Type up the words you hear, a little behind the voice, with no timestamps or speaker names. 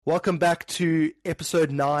Welcome back to episode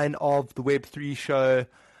 9 of the Web3 show.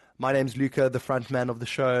 My name's Luca, the front man of the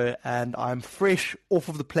show, and I'm fresh off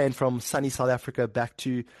of the plane from sunny South Africa back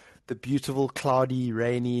to the beautiful, cloudy,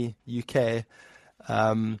 rainy UK.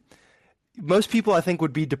 Most people, I think,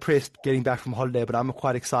 would be depressed getting back from holiday, but I'm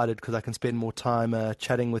quite excited because I can spend more time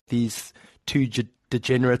chatting with these two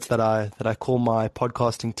degenerates that I call my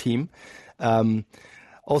podcasting team.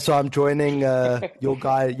 Also, I'm joining your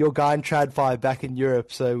guy in TradFi back in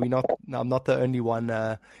Europe. So I'm not the only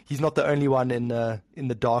one. He's not the only one in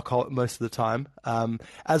the dark most of the time.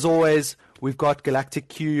 As always, we've got Galactic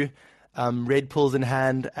Q, red pills in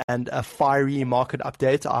hand, and a fiery market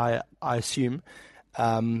update. I assume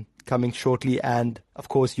coming shortly, and of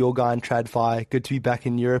course your guy in TradFi. Good to be back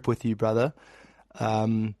in Europe with you, brother.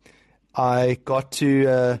 I got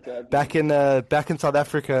to back in South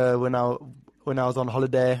Africa when I was on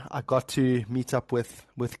holiday. I got to meet up with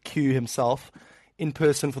Q himself in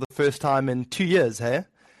person for the first time in 2 years, hey?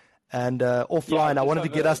 And offline, I wanted to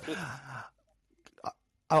get us.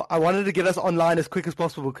 I wanted to get us online as quick as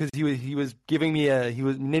possible because he was giving me he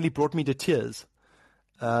nearly brought me to tears.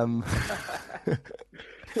 Saying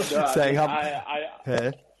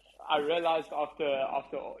I realized after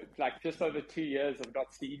like just over 2 years of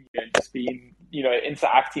not seeing you and just being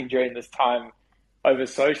interacting during this time over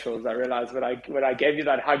socials, I realized when I gave you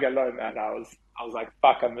that hug alone, man, I was like,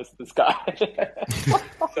 fuck, I missed this guy.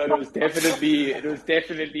 So it was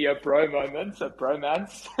definitely a bro moment, a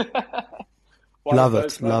bromance. Love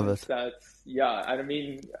it. Yeah, and I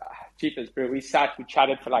mean, cheapers, bro. We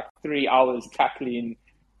chatted for like 3 hours tackling,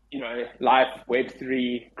 life,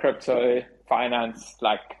 Web3, crypto, finance,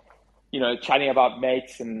 chatting about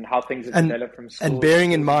mates and how things have developed from school. And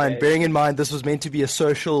bearing in mind, this was meant to be a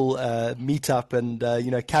social meetup and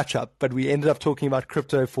catch up, but we ended up talking about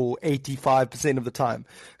crypto for 85% of the time.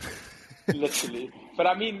 Literally, but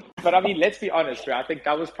I mean, let's be honest, right? I think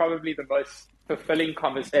that was probably the most fulfilling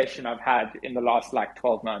conversation I've had in the last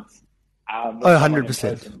 12 months.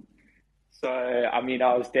 100%. So I mean,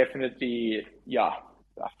 I was definitely,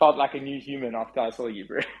 I felt like a new human after I saw you,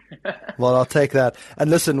 bro. Well, I'll take that. And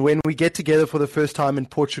listen, when we get together for the first time in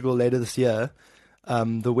Portugal later this year,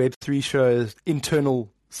 the Web3 show's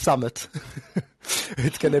internal summit,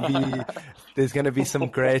 there's going to be some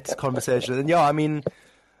great conversations. And I mean,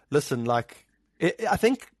 listen, I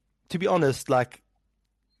think, to be honest,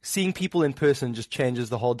 seeing people in person just changes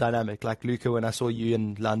the whole dynamic. Like Luca, when I saw you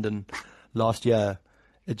in London last year,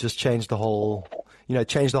 it just changed the whole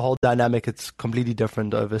dynamic. It's completely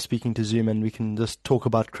different over speaking to Zoom, and we can just talk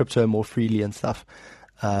about crypto more freely and stuff.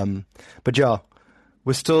 But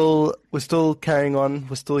we're still carrying on.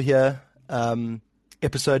 We're still here.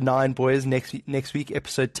 Episode 9, boys. Next week,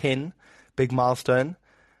 episode 10, big milestone.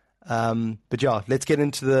 But let's get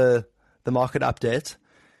into the market update.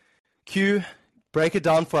 Q, break it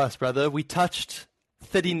down for us, brother. We touched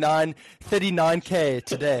 39K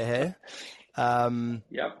today, hey?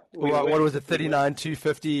 Yep. What was it?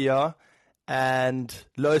 39,250, yeah. And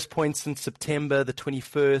lowest point since September the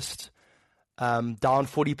 21st, down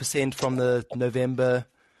 40% from the November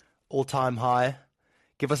all-time high.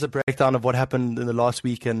 Give us a breakdown of what happened in the last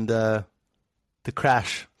week and the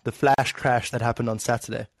flash crash that happened on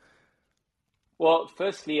Saturday. Well,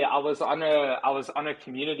 firstly, I was on a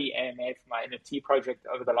community AMA for my NFT project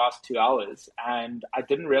over the last 2 hours, and I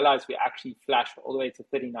didn't realize we actually flashed all the way to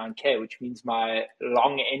 39K, which means my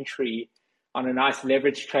long entry on a nice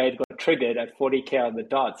leverage trade got triggered at 40K on the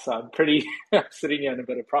dot. So I'm sitting here in a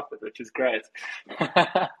bit of profit, which is great.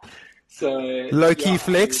 So low key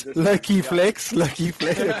flex. Okay.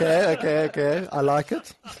 I like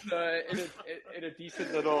it. So in a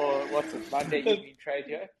decent little Monday evening trade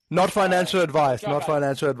here. Not financial advice. Not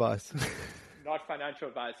financial advice,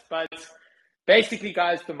 but basically,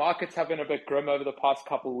 guys, the markets have been a bit grim over the past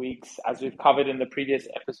couple of weeks, as we've covered in the previous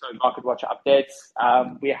episode, Market Watch updates.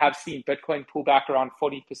 We have seen Bitcoin pull back around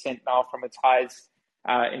 40% now from its highs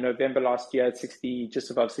in November last year at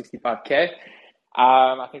just above 65K.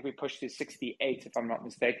 I think we pushed to 68, if I'm not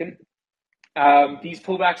mistaken. These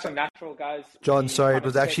pullbacks are natural, guys. John, sorry, it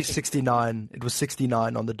was actually 69. It was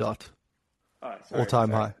 69 on the dot. Oh, sorry,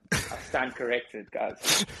 all-time high. I stand corrected,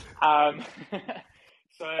 guys.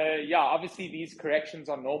 So, obviously these corrections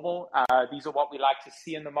are normal. These are what we like to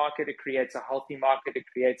see in the market. It creates a healthy market. It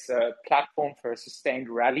creates a platform for a sustained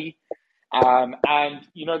rally. And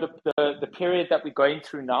the period that we're going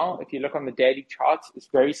through now, if you look on the daily charts, is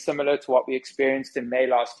very similar to what we experienced in May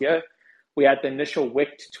last year. We had the initial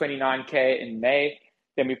wick to 29K in May,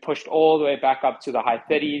 then we pushed all the way back up to the high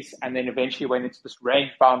 30s, and then eventually went into this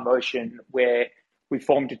range-bound motion where we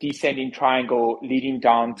formed a descending triangle leading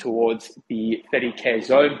down towards the 30K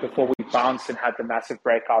zone before we bounced and had the massive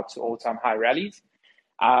breakout to all-time high rallies.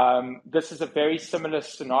 This is a very similar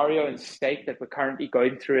scenario and state that we're currently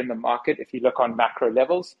going through in the market. If you look on macro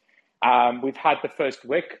levels, we've had the first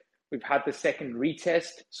wick, we've had the second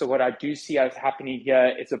retest. So what I do see as happening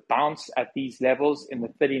here is a bounce at these levels in the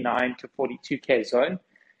 39 to 42K zone,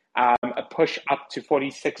 a push up to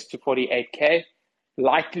 46 to 48K,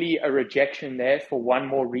 likely a rejection there for one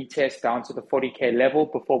more retest down to the 40K level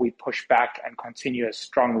before we push back and continue a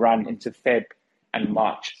strong run into Feb and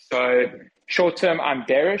March. So short term, I'm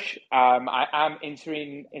bearish. I am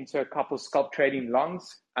entering into a couple scalp trading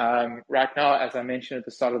longs right now, as I mentioned at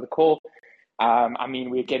the start of the call.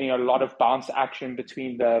 We're getting a lot of bounce action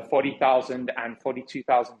between the 40,000 and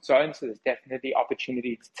 42,000 zones. So there's definitely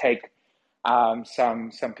opportunity to take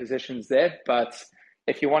some positions there. But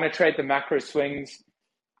if you want to trade the macro swings,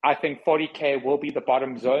 I think 40K will be the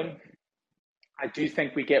bottom zone. I do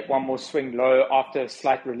think we get one more swing low after a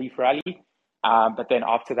slight relief rally. But then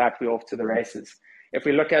after that, we're off to the races. If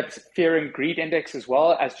we look at fear and greed index as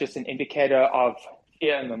well as just an indicator of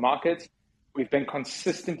fear in the market, we've been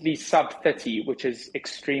consistently sub 30, which is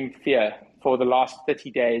extreme fear for the last 30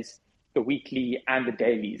 days, the weekly and the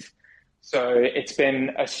dailies. So it's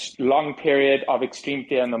been a long period of extreme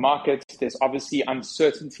fear in the markets. There's obviously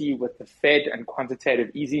uncertainty with the Fed and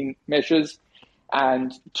quantitative easing measures.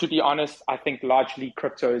 And to be honest, I think largely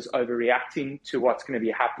crypto is overreacting to what's going to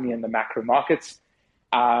be happening in the macro markets.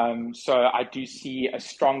 So I do see a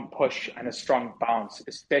strong push and a strong bounce,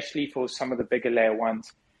 especially for some of the bigger layer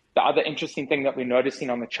ones. The other interesting thing that we're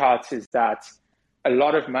noticing on the charts is that a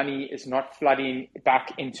lot of money is not flooding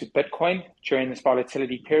back into Bitcoin during this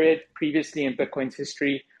volatility period. Previously in Bitcoin's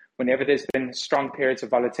history, whenever there's been strong periods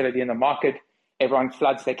of volatility in the market, everyone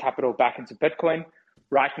floods their capital back into Bitcoin.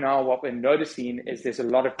 Right now, what we're noticing is there's a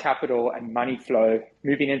lot of capital and money flow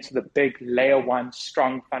moving into the big layer one,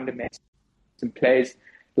 strong fundamentals in plays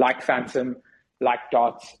like Phantom, like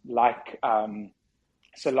DOT, like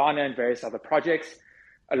Solana and various other projects.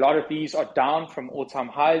 A lot of these are down from all-time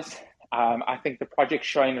highs. I think the project's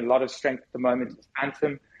showing a lot of strength at the moment is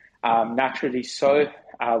Phantom, naturally so,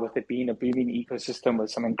 with it being a booming ecosystem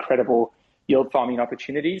with some incredible yield farming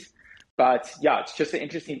opportunities. But yeah, it's just an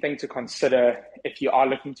interesting thing to consider. If you are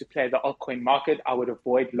looking to play the altcoin market, I would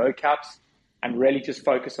avoid low caps and really just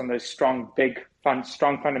focus on those strong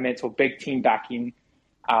fundamental, big team backing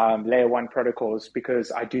layer one protocols,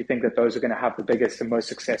 because I do think that those are going to have the biggest and most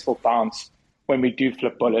successful bounce when we do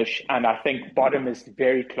flip bullish. And I think bottom is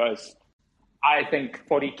very close. I think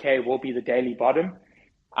 40K will be the daily bottom,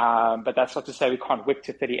 but that's not to say we can't wick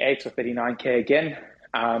to 38 or 39K again.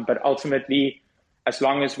 But ultimately, as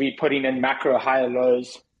long as we're putting in macro higher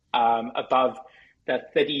lows above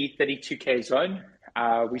that 32K zone,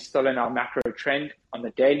 we're still in our macro trend on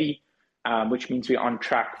the daily, which means we're on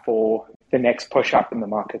track for the next push up in the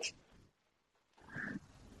market.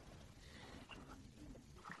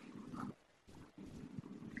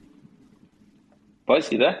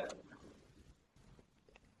 Was you there?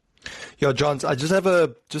 Yeah, Johns, I just have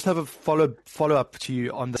a follow up to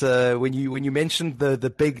you on this. When you mentioned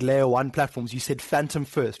the big layer one platforms, you said Phantom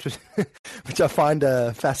first, which I find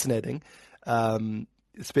fascinating.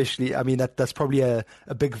 Especially, I mean that's probably a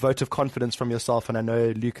big vote of confidence from yourself, and I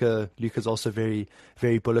know Luca's also very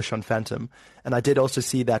very bullish on Phantom. And I did also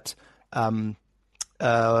see that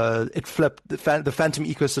it flipped the Phantom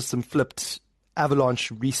ecosystem flipped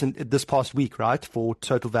Avalanche this past week, right, for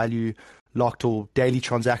total value locked or daily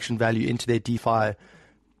transaction value into their DeFi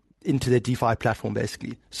platform,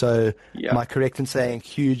 basically. So yeah. Am I correct in saying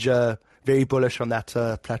huge, very bullish on that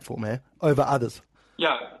platform, over others?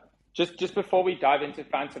 Yeah. Just before we dive into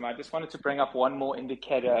Phantom, I just wanted to bring up one more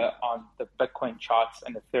indicator on the Bitcoin charts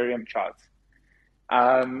and Ethereum charts.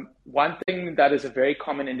 One thing that is a very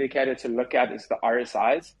common indicator to look at is the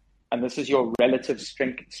RSIs, and this is your relative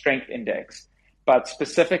strength index. But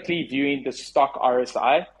specifically viewing the stock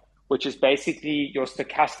RSI, which is basically your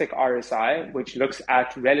stochastic RSI, which looks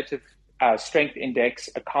at relative strength index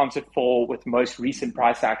accounted for with most recent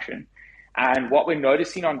price action. And what we're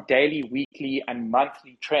noticing on daily, weekly, and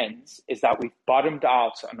monthly trends is that we've bottomed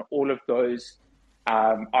out on all of those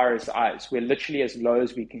RSIs. We're literally as low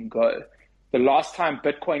as we can go. The last time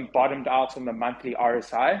Bitcoin bottomed out on the monthly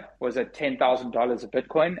RSI was at $10,000 a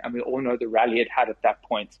Bitcoin, and we all know the rally it had at that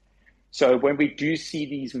point. So when we do see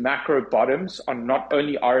these macro bottoms on not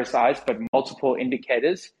only RSIs, but multiple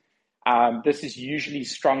indicators, this is usually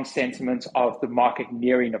strong sentiment of the market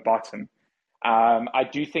nearing a bottom. I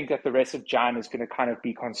do think that the rest of Jan is going to kind of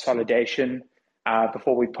be consolidation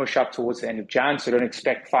before we push up towards the end of Jan. So don't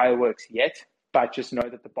expect fireworks yet. but just know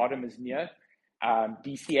that the bottom is near.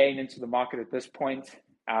 DCAing into the market at this point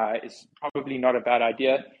is probably not a bad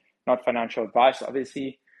idea. Not financial advice,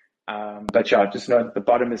 obviously. But yeah, just know that the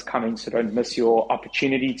bottom is coming, so don't miss your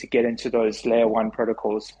opportunity to get into those layer one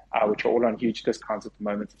protocols, which are all on huge discounts at the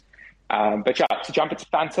moment. But yeah, to jump into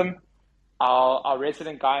Phantom, our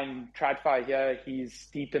resident guy in TradFi here, he's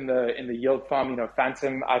deep in the yield farm.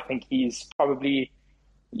 Phantom, I think he's probably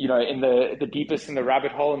in the deepest in the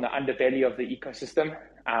rabbit hole, in the underbelly of the ecosystem.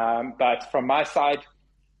 But from my side,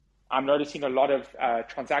 I'm noticing a lot of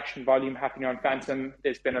transaction volume happening on Phantom.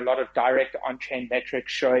 There's been a lot of direct on-chain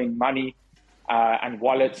metrics showing money and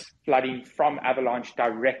wallets flooding from Avalanche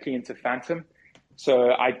directly into Phantom.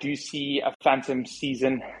 So I do see a Phantom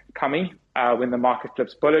season coming when the market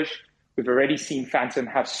flips bullish. We've already seen Phantom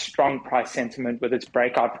have strong price sentiment with its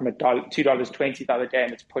breakout from $2.20 the other day,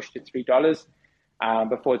 and it's pushed to $3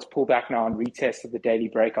 before its pullback now on retest of the daily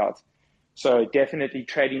breakout. So definitely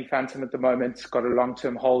trading Phantom at the moment. It's got a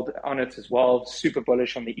long-term hold on it as well. Super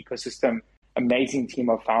bullish on the ecosystem. Amazing team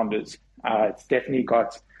of founders. It's definitely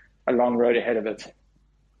got a long road ahead of it.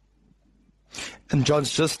 And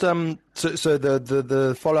John's just so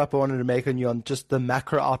the follow-up I wanted to make on you on just the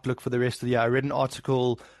macro outlook for the rest of the year. I read an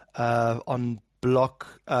article on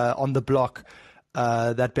the block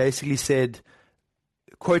that basically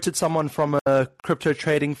quoted someone from a crypto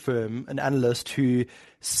trading firm, an analyst who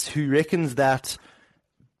reckons that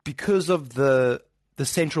because of the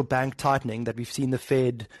central bank tightening that we've seen, the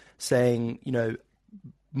Fed saying, there's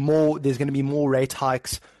going to be more rate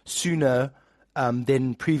hikes sooner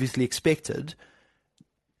than previously expected,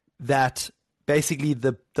 that basically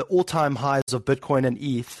the all-time highs of Bitcoin and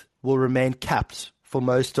ETH will remain capped for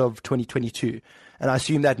most of 2022. And I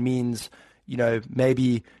assume that means,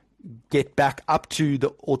 maybe get back up to the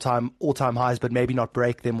all-time highs, but maybe not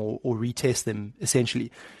break them or retest them,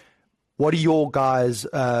 essentially. What are your guys,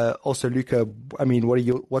 also Luca, I mean, what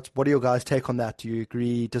are your guys' take on that? Do you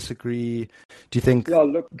agree, disagree? Do you think? Yeah,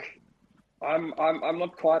 look, I'm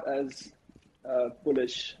not quite as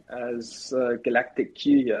bullish as Galactic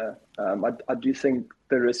Q here. I do think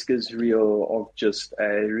the risk is real of just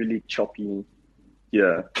a really choppy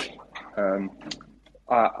year.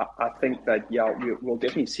 I think that, we'll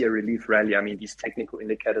definitely see a relief rally. I mean, these technical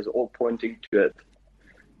indicators are all pointing to it.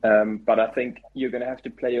 But I think you're going to have to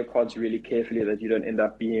play your cards really carefully that you don't end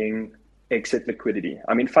up being exit liquidity.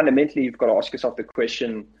 I mean, fundamentally, you've got to ask yourself the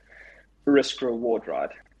question, risk reward, right?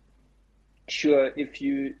 Sure, if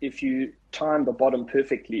you time the bottom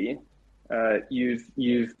perfectly,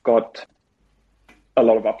 you've got a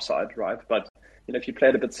lot of upside, right? But if you play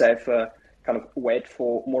it a bit safer, kind of wait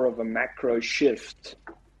for more of a macro shift,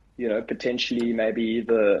 potentially maybe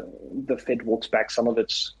the Fed walks back some of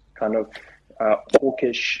its kind of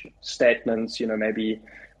hawkish statements, maybe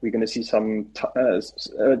we're going to see some a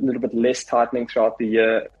little bit less tightening throughout the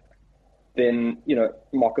year, then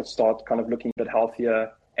markets start kind of looking a bit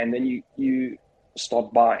healthier, and then you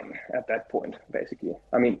start buying at that point, basically.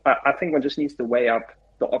 I mean, I think one just needs to weigh up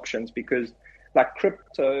the options, because like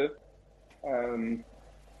crypto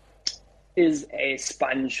is a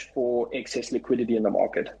sponge for excess liquidity in the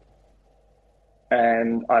market.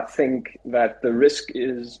 And I think that the risk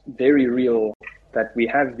is very real that we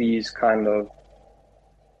have these kind of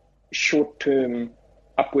short-term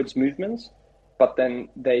upwards movements, but then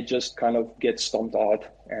they just kind of get stomped out,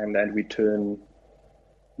 and then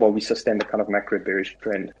we sustain the kind of macro bearish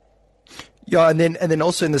trend. Yeah, and then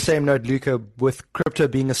also in the same note, Luca, with crypto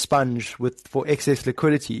being a sponge for excess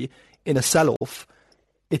liquidity in a sell-off,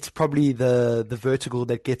 it's probably the vertical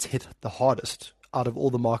that gets hit the hardest out of all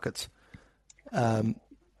the markets.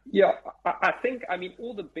 Yeah, I think,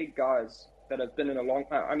 all the big guys that have been in a long,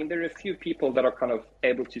 there are a few people that are kind of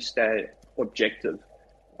able to stay objective.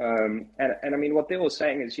 And what they're all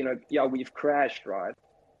saying is, we've crashed, right?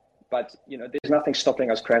 But, there's nothing stopping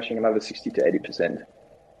us crashing another 60 to 80%.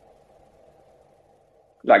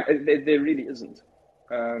 Like, there really isn't.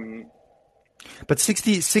 But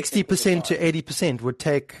 60% to 80% would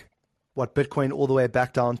take what, Bitcoin all the way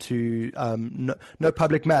back down to no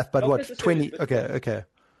public math, but what, 20? Bitcoin. Okay.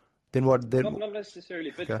 Then what? Then not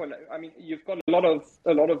necessarily Bitcoin. Okay. You've got a lot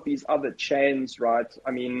of these other chains, right?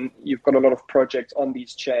 You've got a lot of projects on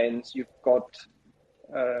these chains. You've got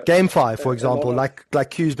GameFi, for example, like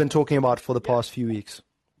Q's been talking about for the past few weeks,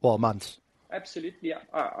 or months. Absolutely.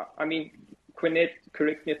 Quinet,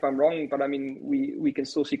 correct me if I'm wrong, but we can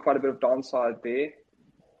still see quite a bit of downside there.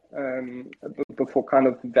 Before kind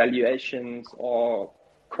of valuations are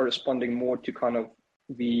corresponding more to kind of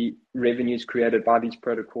the revenues created by these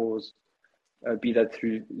protocols, be that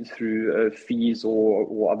through fees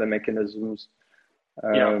or other mechanisms.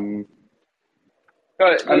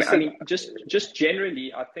 No, I mean, just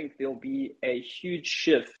generally, I think there'll be a huge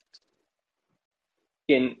shift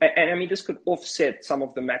and I mean, this could offset some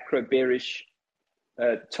of the macro bearish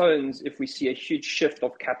tones if we see a huge shift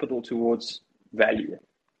of capital towards value.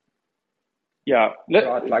 Yeah,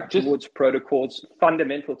 right? Like towards protocols,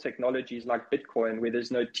 fundamental technologies like Bitcoin, where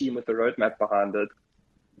there's no team with a roadmap behind it.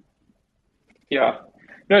 Yeah,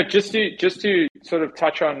 no, just to sort of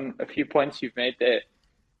touch on a few points you've made there.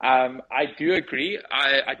 I do agree.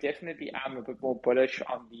 I definitely am a bit more bullish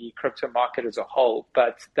on the crypto market as a whole.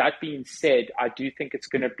 But that being said, I do think it's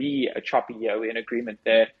going to be a choppy year. We're in agreement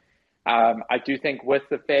there. I do think with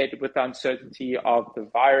the Fed, with the uncertainty of the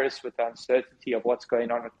virus, with the uncertainty of what's going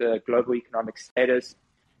on with the global economic status,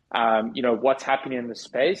 what's happening in the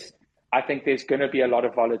space, I think there's going to be a lot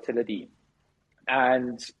of volatility.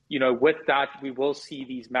 And, with that, we will see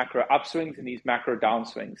these macro upswings and these macro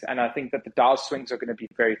downswings. And I think that the downswings are going to be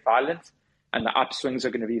very violent and the upswings are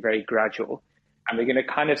going to be very gradual. And we're going to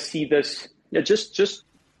kind of see this. Yeah,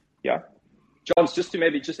 Johns, just to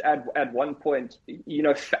maybe just add one point,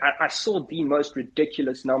 I saw the most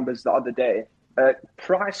ridiculous numbers the other day.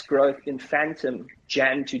 Price growth in Phantom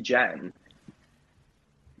Jan to Jan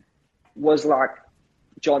was like,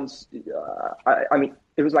 Johns, I mean,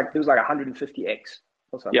 it was like 150x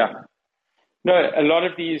or something. Yeah. No, a lot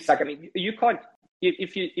of these. Like, I mean, you can't,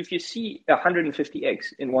 if you see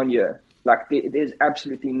 150x in 1 year, like there's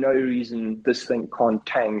absolutely no reason this thing can't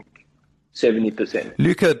tank 70%.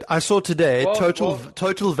 Luca, I saw today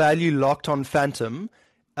total value locked on Phantom,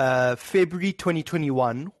 February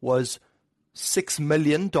 2021 was $6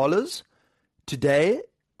 million. Today,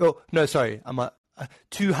 I'm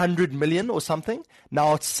 200 million or something.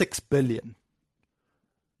 Now it's 6 billion.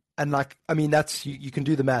 And that's you can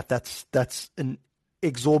do the math. That's an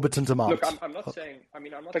exorbitant amount. Look, I'm not saying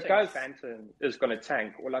Phantom is going to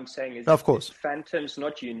tank. All I'm saying is, of course, Phantom's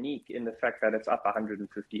not unique in the fact that it's up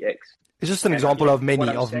 150x. It's just an example of many.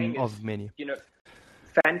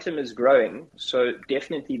 Phantom is growing, so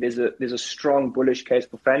definitely there's a strong bullish case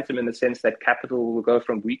for Phantom in the sense that capital will go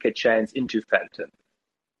from weaker chains into Phantom.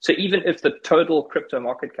 So even if the total crypto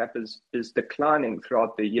market cap is declining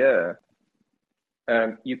throughout the year,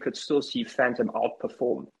 you could still see Phantom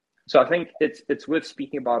outperform. So I think it's worth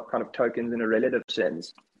speaking about kind of tokens in a relative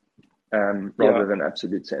sense rather than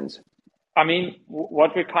absolute sense. I mean,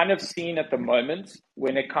 what we're kind of seeing at the moment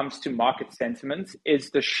when it comes to market sentiment is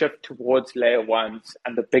the shift towards layer ones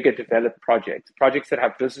and the bigger developed projects that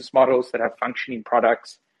have business models, that have functioning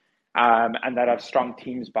products, and that have strong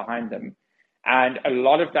teams behind them. And a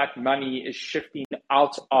lot of that money is shifting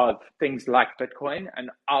out of things like Bitcoin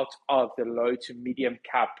and out of the low to medium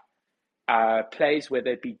cap plays,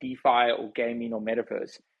 whether it be DeFi or gaming or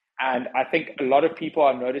metaverse. And I think a lot of people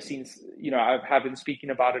are noticing, I've been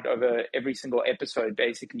speaking about it over every single episode,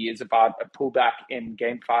 basically, is about a pullback in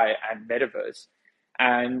GameFi and metaverse.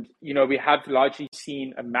 And, we have largely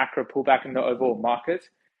seen a macro pullback in the overall market,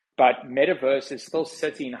 but metaverse is still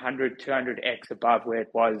sitting 100, 200x above where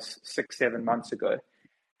it was 6-7 months ago.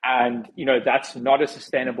 And, that's not a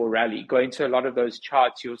sustainable rally. Going to a lot of those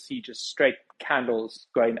charts, you'll see just straight candles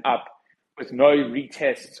going up with no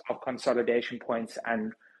retests of consolidation points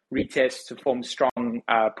and retests to form strong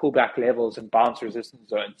pullback levels and bounce resistance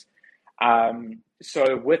zones.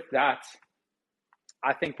 So with that,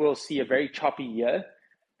 I think we'll see a very choppy year,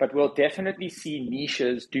 but we'll definitely see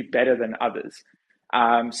niches do better than others.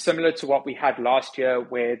 Similar to what we had last year,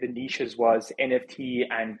 where the niches was NFT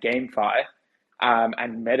and GameFi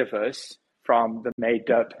and Metaverse from the May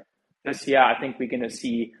dip. This year, I think we're going to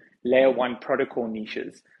see layer one protocol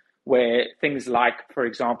niches, where things like, for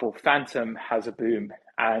example, Phantom has a boom.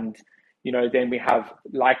 And, then we have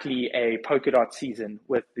likely a Polkadot season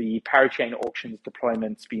with the Parachain auctions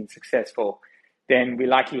deployments being successful. Then we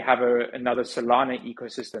likely have another Solana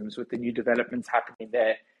ecosystems with the new developments happening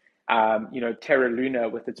there. Terra Luna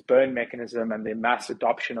with its burn mechanism and the mass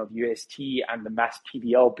adoption of UST and the mass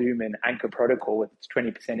TVL boom in Anchor Protocol with its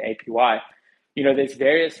 20% APY. There's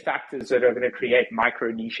various factors that are going to create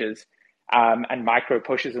micro niches and micro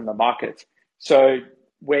pushes in the market. So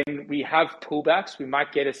when we have pullbacks, we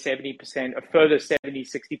might get a further 70,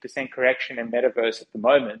 60% correction in Metaverse at the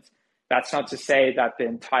moment. That's not to say that the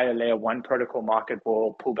entire layer one protocol market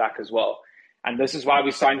will pull back as well. And this is why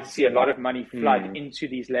we're starting to see a lot of money flood into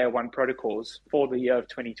these layer one protocols for the year of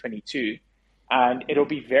 2022. And it'll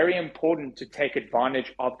be very important to take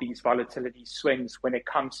advantage of these volatility swings when it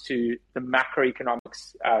comes to the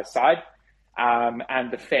macroeconomics side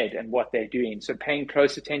and the Fed and what they're doing. So paying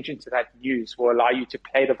close attention to that news will allow you to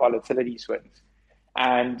play the volatility swings.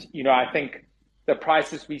 And, I think the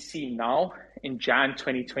prices we see now in Jan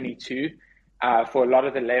 2022 for a lot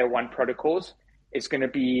of the layer one protocols is going to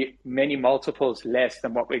be many multiples less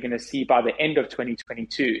than what we're going to see by the end of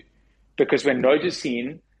 2022. Because we're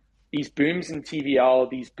noticing these booms in TVL,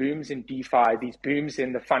 these booms in DeFi, these booms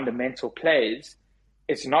in the fundamental plays,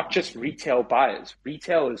 it's not just retail buyers.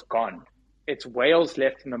 Retail is gone. It's whales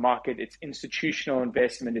left in the market. It's institutional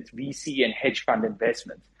investment. It's VC and hedge fund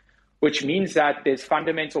investment, which means that there's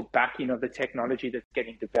fundamental backing of the technology that's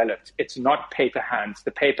getting developed. It's not paper hands.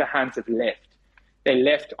 The paper hands have left. They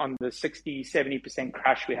left on the 60, 70%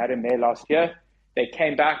 crash we had in May last year. They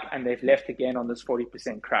came back and they've left again on this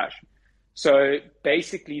 40% crash. So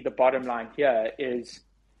basically the bottom line here is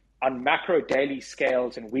on macro daily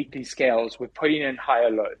scales and weekly scales, we're putting in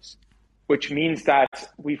higher lows, which means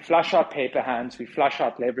that we flush out paper hands, we flush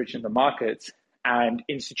out leverage in the markets, and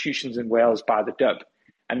institutions and whales buy the dip.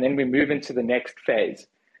 And then we move into the next phase.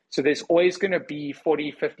 So there's always going to be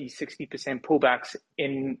 40, 50, 60% pullbacks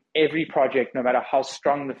in every project, no matter how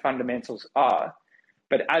strong the fundamentals are.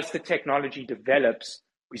 But as the technology develops,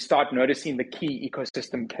 we start noticing the key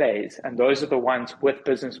ecosystem plays. And those are the ones with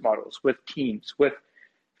business models, with teams, with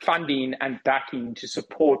funding and backing to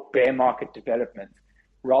support bear market development,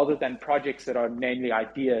 rather than projects that are mainly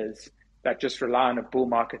ideas that just rely on a bull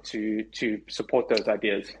market to support those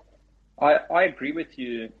ideas. I agree with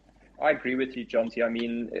you. I agree with you, Jonty. I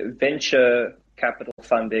mean, venture capital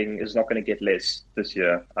funding is not going to get less this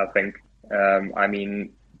year, I think. I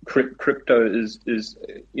mean, crypto is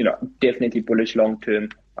definitely bullish long term.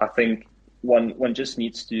 I think one just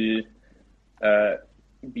needs to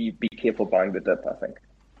be careful buying the dip, I think.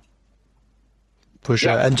 For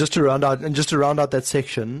sure. Yeah. And just to round out that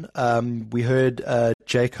section, we heard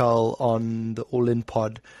J. Carl on the All In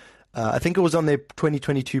pod. I think it was on their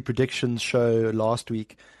 2022 predictions show last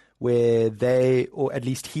week, where they, or at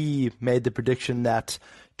least he, made the prediction that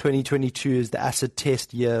 2022 is the acid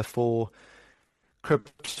test year for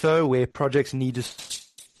crypto, where projects need to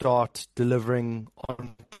start delivering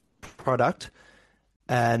on product,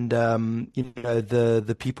 and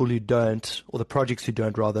the people who don't, or the projects who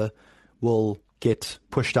don't rather, will get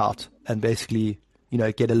pushed out and basically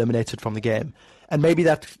get eliminated from the game. And maybe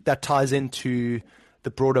that ties into the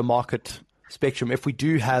broader market spectrum. If we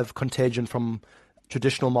do have contagion from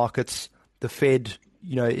traditional markets, the Fed,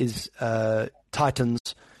 is tightens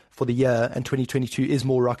for the year, and 2022 is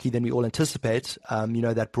more rocky than we all anticipate.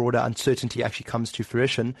 That broader uncertainty actually comes to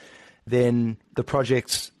fruition. Then the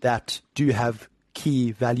projects that do have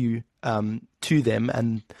key value to them,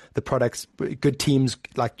 and the products, good teams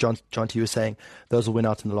like Jonty was saying, those will win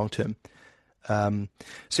out in the long term.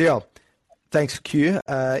 Thanks, Q.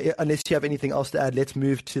 Unless you have anything else to add, let's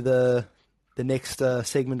move to the next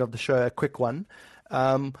segment of the show, a quick one.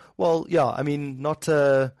 Don't want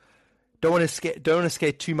to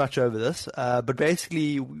skate too much over this, but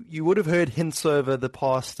basically you would have heard hints over the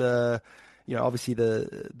past, obviously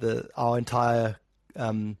our entire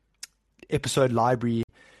episode library,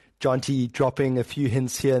 Jonty dropping a few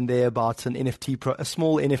hints here and there about an NFT, a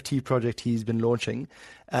small NFT project he's been launching,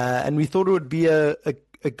 and we thought it would be a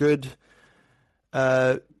good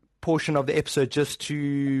portion of the episode just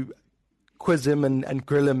to quiz him and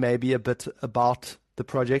grill him maybe a bit about the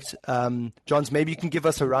project. Johns, maybe you can give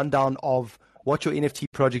us a rundown of what your NFT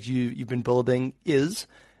project you've been building is,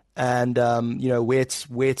 and where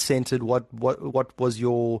it's centered, what was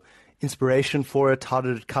your inspiration for it, how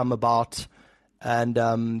did it come about, and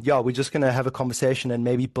we're just going to have a conversation and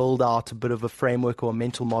maybe build out a bit of a framework or a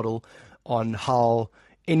mental model on how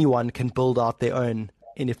anyone can build out their own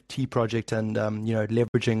NFT project and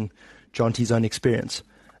leveraging Jonty's own experience.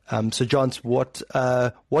 So, John, what's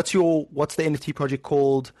the NFT project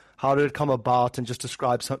called? How did it come about? And just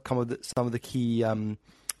describe some of the key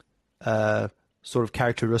sort of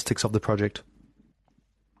characteristics of the project.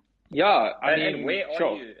 Yeah, and where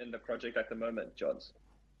are you in the project at the moment, John?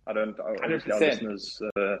 Obviously our listeners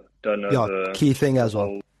don't know the key thing as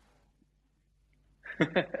well.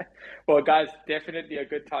 Well, guys, definitely a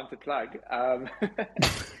good time to plug.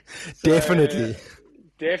 Definitely.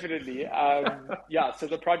 Definitely. So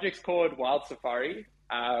the project's called Wild Safari.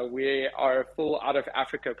 We are a full out of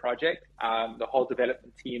Africa project. The whole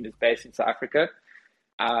development team is based in South Africa.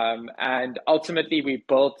 And ultimately, we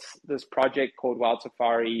built this project called Wild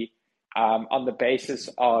Safari on the basis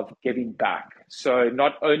of giving back. So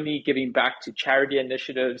not only giving back to charity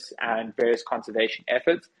initiatives and various conservation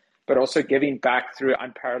efforts, but also giving back through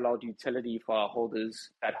unparalleled utility for our holders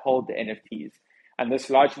that hold the NFTs. And this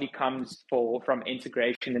largely comes from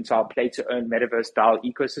integration into our play-to-earn metaverse-style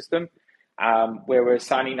ecosystem, where we're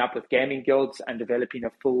signing up with gaming guilds and developing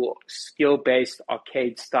a full skill-based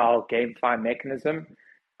arcade-style GameFi mechanism,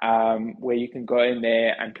 where you can go in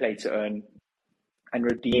there and play to earn and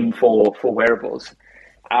redeem for wearables.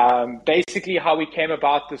 Basically, how we came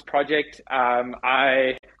about this project,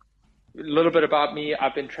 a little bit about me.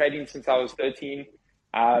 I've been trading since I was 13.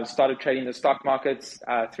 Started trading the stock markets.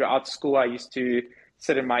 Throughout school, I used to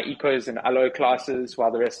sit in my ecos and allo classes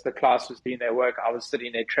while the rest of the class was doing their work. I was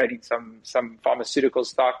sitting there trading some pharmaceutical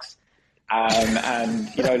stocks, and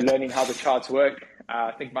learning how the charts work.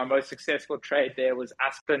 I think my most successful trade there was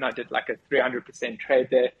Aspen. I did like a 300% trade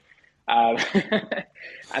there.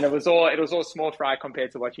 And it was all small fry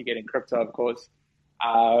compared to what you get in crypto, of course.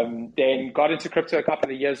 Then got into crypto a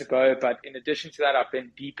couple of years ago, but in addition to that, I've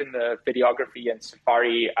been deep in the videography and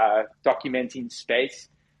safari documenting space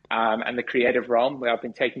and the creative realm, where I've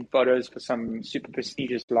been taking photos for some super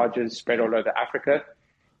prestigious lodges spread all over Africa.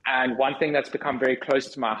 And one thing that's become very close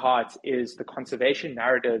to my heart is the conservation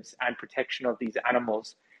narratives and protection of these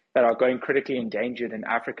animals that are going critically endangered in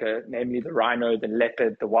Africa, namely the rhino, the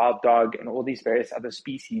leopard, the wild dog, and all these various other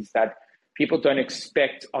species that people don't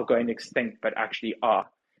expect are going extinct, but actually are.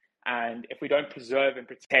 And if we don't preserve and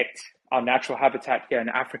protect our natural habitat here in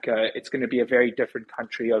Africa, it's going to be a very different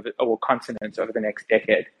country or continent over the next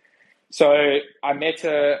decade. So I met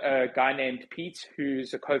a guy named Pete,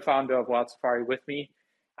 who's a co-founder of Wild Safari with me.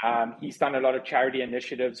 He's done a lot of charity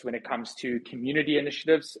initiatives when it comes to community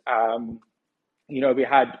initiatives. We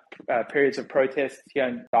had periods of protests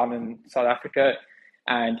here down in South Africa,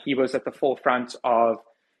 and he was at the forefront of,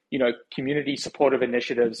 community supportive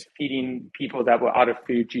initiatives, feeding people that were out of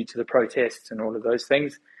food due to the protests and all of those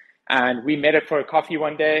things. And we met up for a coffee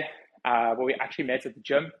one day. We actually met at the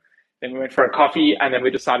gym. Then we went for a coffee, and then we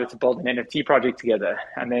decided to build an NFT project together.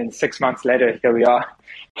 And then 6 months later, here we are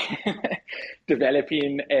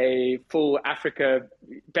developing a full Africa.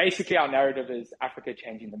 Basically, our narrative is Africa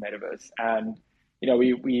changing the metaverse. And,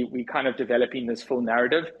 we kind of developing this full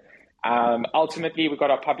narrative. Ultimately, we got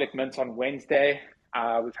our public mint on Wednesday.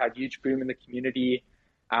 We've had huge boom in the community.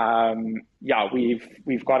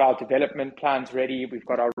 We've got our development plans ready. We've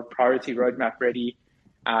got our priority roadmap ready.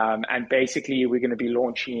 And basically, we're going to be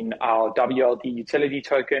launching our WLD utility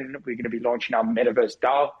token. We're going to be launching our Metaverse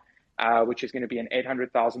DAO, which is going to be an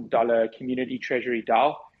 $800,000 community treasury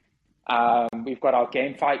DAO. We've got our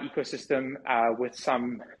GameFi ecosystem with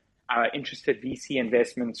some interested VC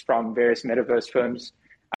investments from various Metaverse firms.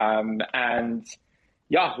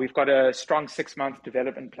 We've got a strong 6-month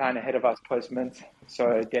development plan ahead of us post-mint.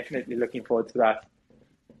 So definitely looking forward to that.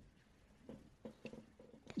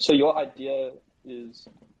 So your idea is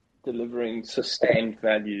delivering sustained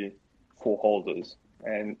value for holders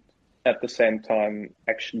and at the same time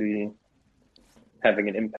actually having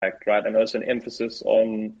an impact, right? And there's an emphasis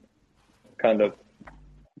on kind of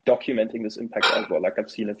documenting this impact as well. Like I've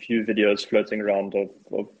seen a few videos floating around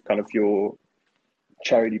of kind of your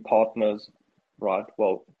charity partners, right?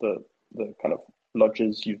 Well, the kind of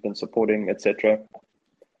lodges you've been supporting, etc.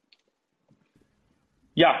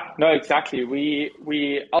 Yeah, no, exactly.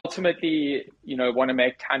 We ultimately, want to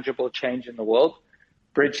make tangible change in the world,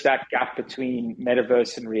 bridge that gap between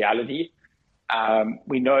metaverse and reality.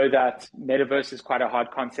 We know that metaverse is quite a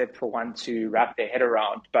hard concept for one to wrap their head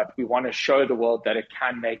around, but we want to show the world that it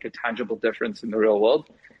can make a tangible difference in the real world.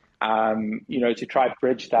 To try to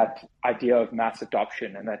bridge that idea of mass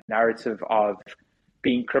adoption and that narrative of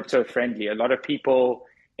being crypto friendly. A lot of people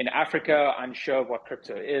in Africa are unsure of what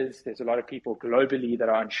crypto is. There's a lot of people globally that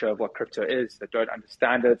are unsure of what crypto is, that don't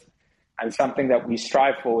understand it. And something that we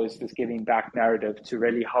strive for is this giving back narrative to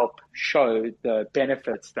really help show the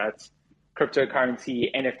benefits that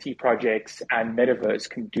cryptocurrency, NFT projects, and metaverse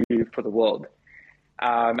can do for the world.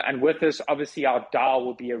 And with this, obviously, our DAO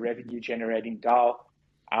will be a revenue-generating DAO,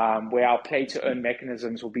 where our play-to-earn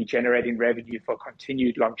mechanisms will be generating revenue for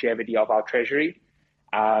continued longevity of our treasury.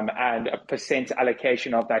 And a percent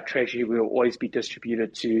allocation of that treasury will always be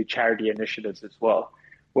distributed to charity initiatives as well,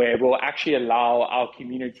 where we'll actually allow our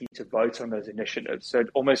community to vote on those initiatives. So it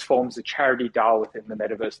almost forms a charity DAO within the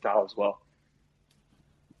Metaverse DAO as well.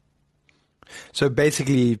 So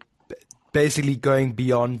basically going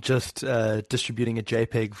beyond just distributing a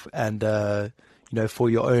JPEG and for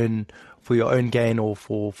your own gain or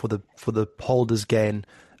for the holder's gain,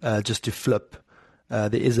 just to flip.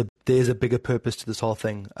 There is a bigger purpose to this whole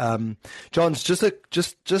thing. Johns, just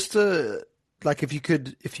like if you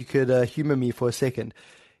could humor me for a second,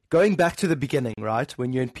 going back to the beginning, right,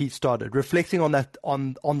 when you and Pete started, reflecting on that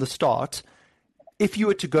on the start. If you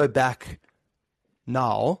were to go back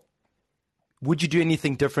now, would you do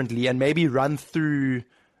anything differently? And maybe run through,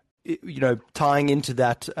 tying into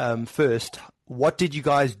that first. What did you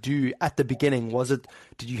guys do at the beginning?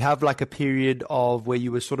 Did you have like a period of where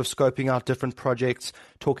you were sort of scoping out different projects,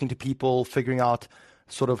 talking to people, figuring out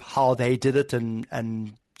sort of how they did it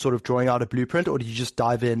and sort of drawing out a blueprint, or did you just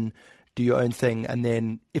dive in, do your own thing, and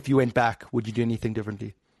then if you went back, would you do anything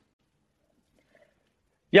differently?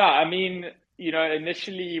 Yeah, I mean,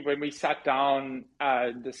 initially when we sat down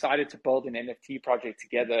and decided to build an NFT project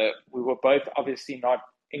together, we were both obviously not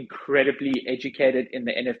incredibly educated in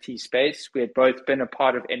the NFT space. We had both been a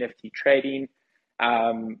part of NFT trading.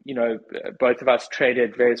 Both of us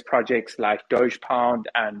traded various projects like Doge Pound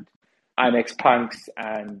and IMX Punks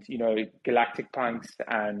and, Galactic Punks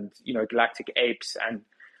and, Galactic Apes and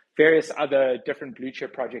various other different blue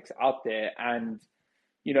chip projects out there. And,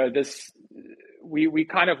 we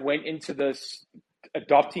kind of went into this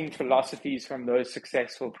adopting philosophies from those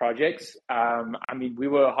successful projects. We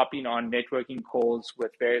were hopping on networking calls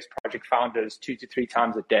with various project founders 2 to 3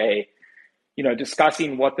 times a day,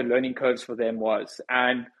 discussing what the learning curves for them was.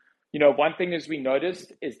 And, one thing is we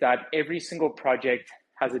noticed is that every single project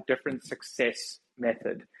has a different success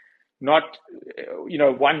method. Not,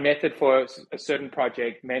 one method for a certain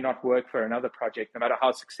project may not work for another project, no matter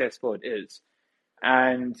how successful it is.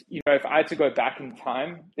 And, if I had to go back in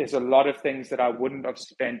time, there's a lot of things that I wouldn't have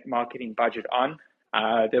spent marketing budget on.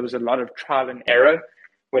 There was a lot of trial and error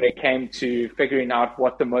when it came to figuring out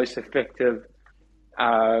what the most effective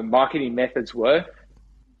marketing methods were.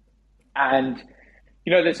 And,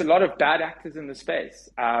 there's a lot of bad actors in the space,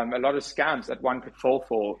 a lot of scams that one could fall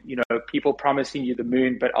for, people promising you the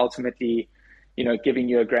moon, but ultimately, giving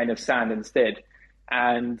you a grain of sand instead.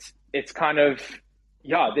 And it's kind of,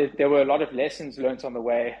 there were a lot of lessons learned on the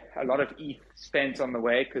way, a lot of ETH spent on the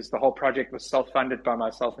way, because the whole project was self-funded by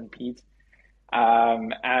myself and Pete.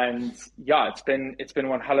 It's been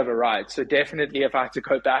one hell of a ride. So definitely if I had to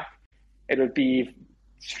go back, it would be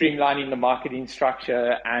streamlining the marketing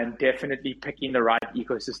structure and definitely picking the right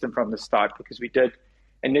ecosystem from the start, because we did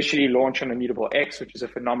initially launch on Immutable X, which is a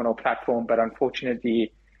phenomenal platform, but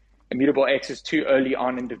unfortunately Immutable X is too early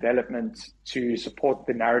on in development to support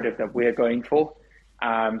the narrative that we're going for.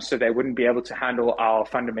 So they wouldn't be able to handle our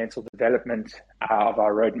fundamental development of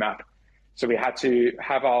our roadmap. So we had to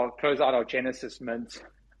close out our Genesis mint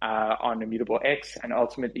on Immutable X and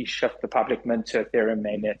ultimately shift the public mint to Ethereum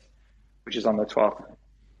mainnet, which is on the 12th.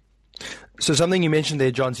 So something you mentioned there,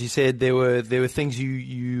 John, you said there were things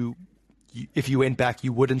you if you went back,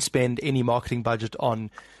 you wouldn't spend any marketing budget on.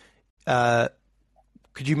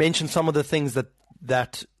 Could you mention some of the things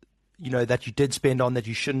that you did spend on that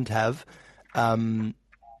you shouldn't have?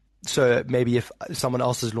 So maybe if someone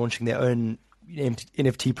else is launching their own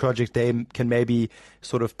NFT project, they can maybe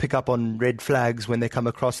sort of pick up on red flags when they come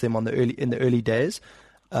across them in the early days.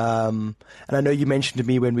 And I know you mentioned to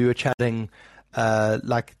me when we were chatting,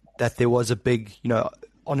 like that there was a big,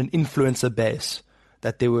 on an influencer base,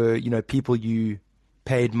 that there were, people you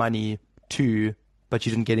paid money to, but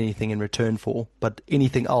you didn't get anything in return for. But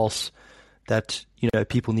anything else that,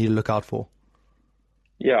 people need to look out for?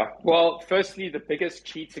 Yeah, well, firstly, the biggest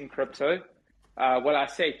cheats in crypto. When I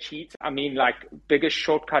say cheat, I mean like biggest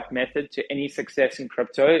shortcut method to any success in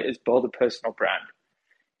crypto is build a personal brand.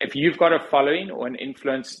 If you've got a following or an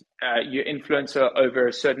you're influencer over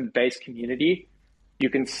a certain base community, you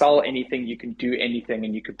can sell anything, you can do anything,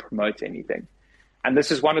 and you can promote anything. And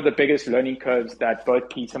this is one of the biggest learning curves that both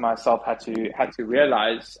Pete and myself had to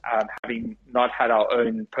realize, having not had our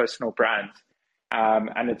own personal brand.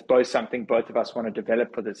 And it's both something both of us want to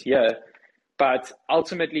develop for this year. But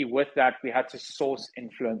ultimately with that, we had to source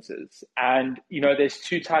influencers. And, there's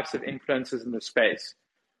 2 types of influencers in the space.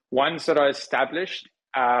 Ones that are established,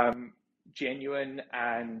 genuine,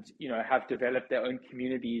 and, have developed their own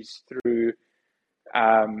communities through,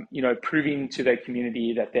 proving to their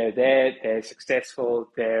community that they're there, they're successful,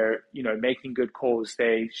 they're, making good calls,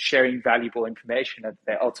 they're sharing valuable information, and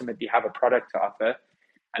they ultimately have a product to offer.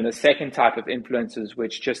 And the second type of influencers,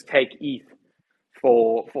 which just take ETH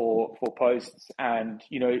for posts and,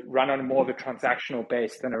 run on more of a transactional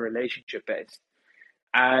base than a relationship base.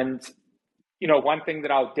 And, one thing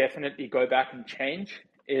that I'll definitely go back and change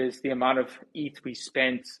is the amount of ETH we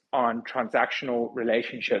spent on transactional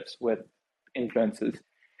relationships with influencers.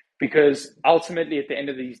 Because ultimately at the end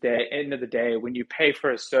of the day, when you pay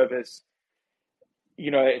for a service,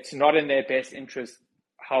 it's not in their best interest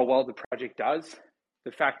how well the project does.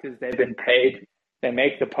 The fact is they've been paid, they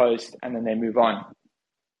make the post, and then they move on.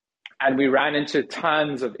 And we ran into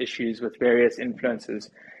tons of issues with various influencers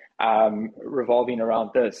revolving around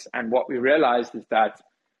this. And what we realized is that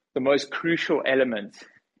the most crucial element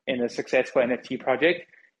in a successful NFT project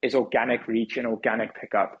is organic reach and organic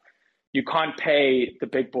pickup. You can't pay the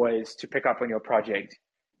big boys to pick up on your project.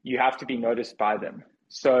 You have to be noticed by them.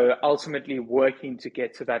 So ultimately working to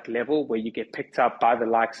get to that level where you get picked up by the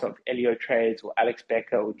likes of Elio Trades or Alex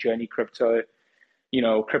Becker or Journey Crypto,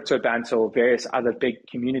 Crypto Banter or various other big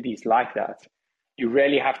communities like that, you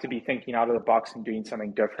really have to be thinking out of the box and doing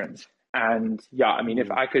something different. And yeah, I mean,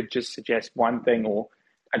 if I could just suggest one thing or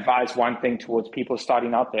advise one thing towards people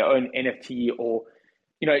starting out their own NFT or,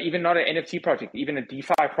 even not an NFT project, even a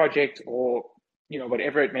DeFi project or,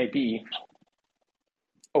 whatever it may be,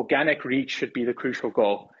 organic reach should be the crucial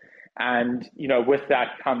goal. And, with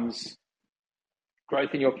that comes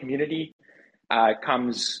growth in your community,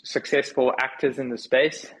 comes successful actors in the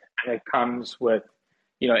space, and it comes with,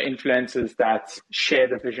 influencers that share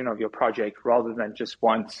the vision of your project rather than just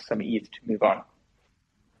want some ETH to move on.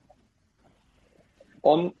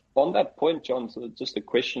 On that point, John, so just a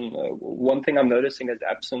question. One thing I'm noticing as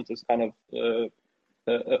absent is kind of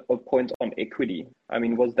a point on equity. I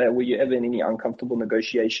mean, were you ever in any uncomfortable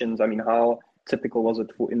negotiations? I mean, how typical was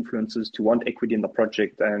it for influencers to want equity in the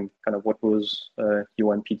project, and kind of what was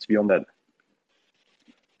your and Pete's view on that?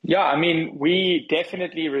 Yeah, I mean, we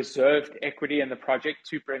definitely reserved equity in the project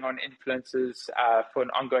to bring on influencers for an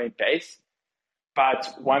ongoing base.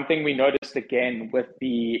 But one thing we noticed again with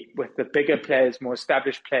the bigger players, more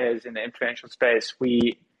established players in the influential space,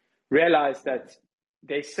 we realized that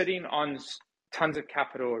they're sitting on tons of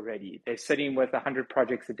capital already. They're sitting with 100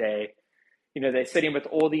 projects a day. They're sitting with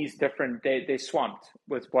all these different, they're swamped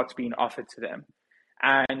with what's being offered to them.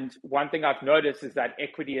 And one thing I've noticed is that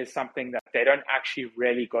equity is something that they don't actually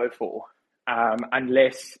really go for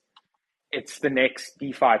unless it's the next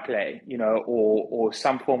DeFi play, or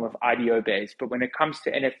some form of IDO base. But when it comes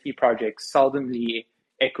to NFT projects, seldomly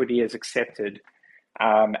equity is accepted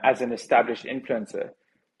as an established influencer.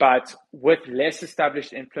 But with less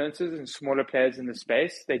established influencers and smaller players in the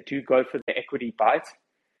space, they do go for the equity bite.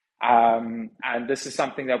 And this is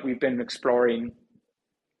something that we've been exploring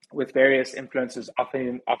with various influencers,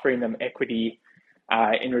 offering them equity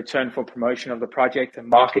in return for promotion of the project and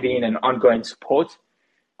marketing and ongoing support.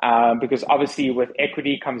 Because obviously with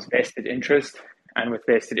equity comes vested interest, and with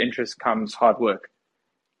vested interest comes hard work.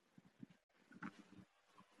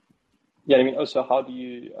 Yeah, I mean, also, how do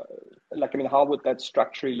you, how would that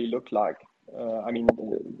structurally look like?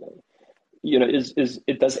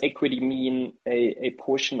 Does equity mean a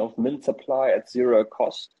portion of mint supply at zero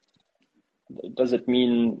cost? Does it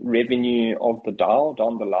mean revenue of the DAO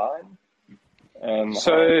down the line?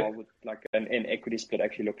 How would an equity split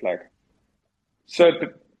actually look like? So,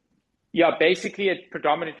 yeah, basically it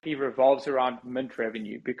predominantly revolves around mint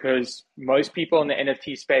revenue, because most people in the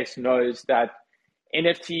NFT space knows that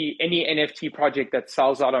any NFT project that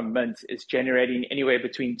sells out on mint is generating anywhere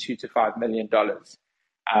between $2 to $5 million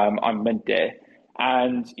on mint day.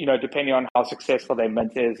 And, depending on how successful their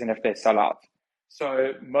mint is and if they sell out.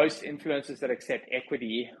 So most influencers that accept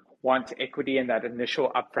equity want equity in that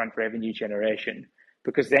initial upfront revenue generation,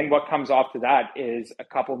 because then what comes after that is a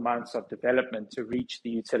couple months of development to reach the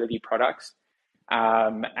utility products.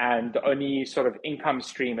 And the only sort of income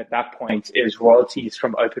stream at that point is royalties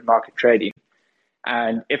from open market trading.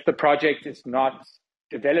 And if the project is not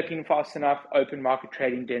developing fast enough, open market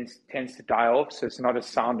trading tends to die off. So it's not a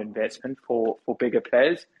sound investment for bigger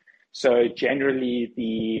players. So generally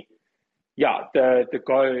the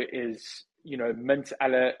goal is, mint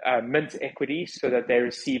equity so that they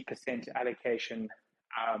receive percent allocation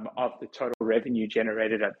of the total revenue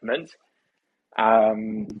generated at mint.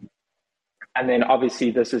 And then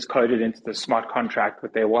obviously this is coded into the smart contract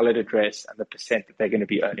with their wallet address and the percent that they're going to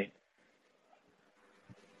be earning.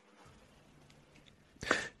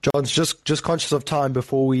 John's just conscious of time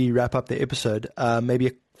before we wrap up the episode. Maybe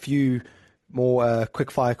a few more quick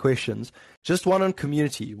fire questions. Just one on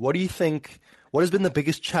community. What do you think, what has been the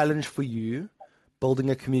biggest challenge for you building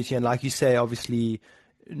a community? And like you say, obviously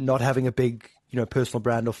not having a big, personal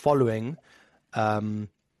brand or following.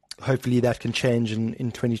 Hopefully that can change in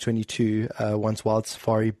 2022 once Wild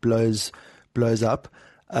Safari blows up.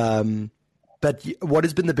 But what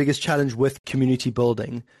has been the biggest challenge with community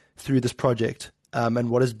building through this project? And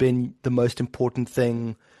what has been the most important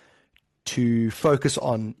thing to focus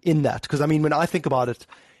on in that? Because, I mean, when I think about it,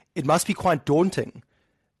 it must be quite daunting,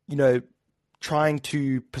 trying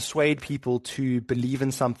to persuade people to believe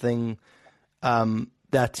in something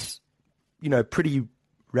that's, pretty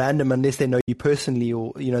random unless they know you personally,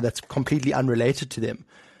 or, that's completely unrelated to them.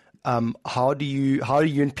 How do you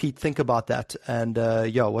and Pete think about that? And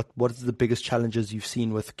what is the biggest challenges you've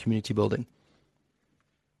seen with community building?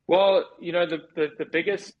 Well,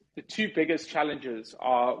 the two biggest challenges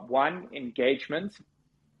are, one, engagement,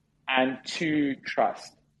 and two,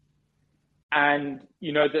 trust. And,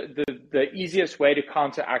 the easiest way to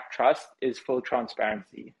counteract trust is full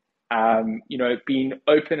transparency. Being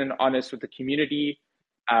open and honest with the community,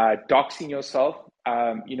 doxing yourself.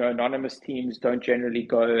 Anonymous teams don't generally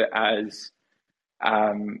go as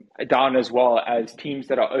down as well as teams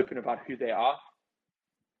that are open about who they are.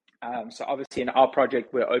 So obviously in our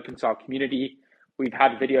project, we're open to our community. We've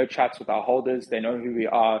had video chats with our holders. They know who we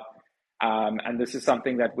are. And this is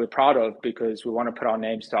something that we're proud of because we want to put our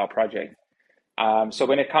names to our project. So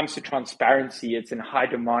when it comes to transparency, it's in high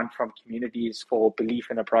demand from communities for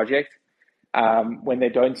belief in a project. When they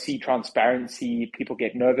don't see transparency, people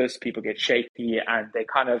get nervous, people get shaky, and they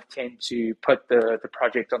kind of tend to put the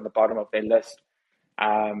project on the bottom of their list.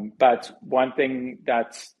 But one thing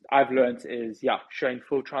that I've learned is, showing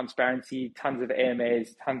full transparency, tons of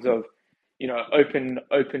AMAs, tons of,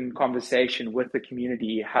 open conversation with the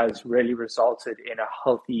community has really resulted in a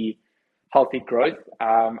healthy growth.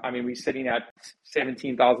 We're sitting at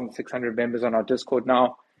 17,600 members on our Discord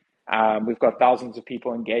now. We've got thousands of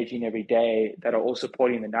people engaging every day that are all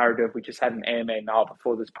supporting the narrative. We just had an AMA now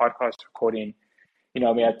before this podcast recording.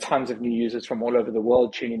 We had tons of new users from all over the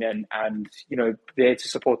world tuning in and, there to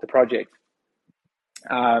support the project.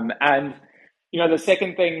 The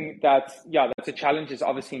second thing that's a challenge is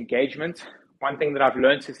obviously engagement. One thing that I've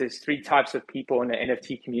learned is there's three types of people in the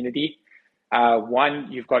NFT community. One,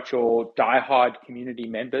 you've got your diehard community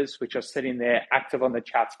members, which are sitting there active on the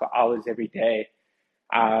chats for hours every day,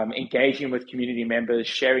 engaging with community members,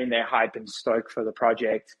 sharing their hype and stoke for the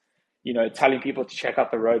project, telling people to check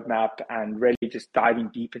out the roadmap and really just diving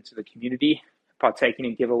deep into the community, partaking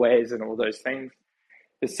in giveaways and all those things.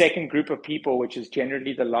 The second group of people, which is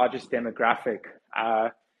generally the largest demographic,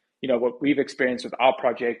 what we've experienced with our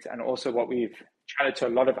project and also what we've chatted to a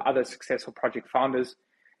lot of other successful project founders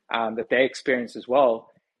that they experience as well,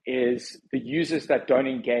 is the users that don't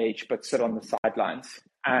engage but sit on the sidelines.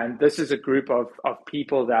 And this is a group of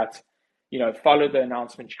people that follow the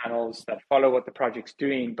announcement channels, that follow what the project's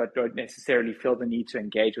doing, but don't necessarily feel the need to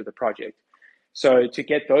engage with the project. So to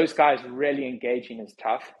get those guys really engaging is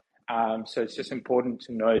tough. So it's just important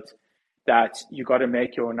to note that you got to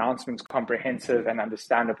make your announcements comprehensive and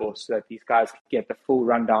understandable so that these guys can get the full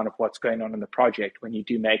rundown of what's going on in the project when you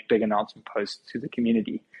do make big announcement posts to the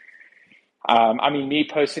community. Me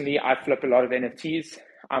personally, I flip a lot of NFTs.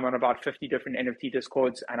 I'm on about 50 different NFT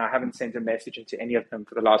Discords, and I haven't sent a message into any of them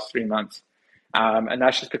for the last 3 months. And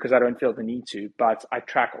that's just because I don't feel the need to, but I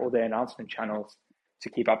track all their announcement channels to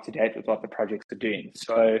keep up to date with what the projects are doing.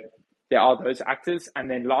 So there are those actors. And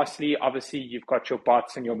then lastly, obviously, you've got your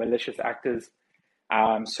bots and your malicious actors.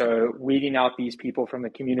 So weeding out these people from the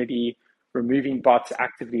community, removing bots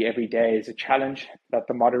actively every day is a challenge that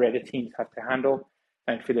the moderator teams have to handle.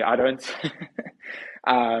 Thankfully, I don't.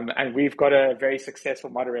 And we've got a very successful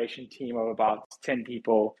moderation team of about 10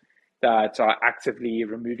 people that are actively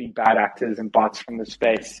removing bad actors and bots from the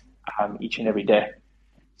space each and every day.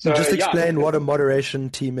 So just explain what a moderation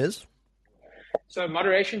team is. So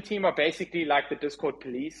moderation team are basically like the Discord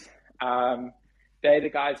police. They're the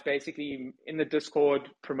guys basically in the Discord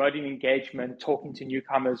promoting engagement, talking to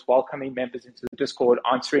newcomers, welcoming members into the Discord,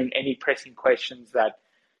 answering any pressing questions that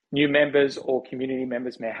new members or community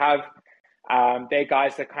members may have. They're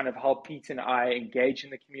guys that kind of help Pete and I engage in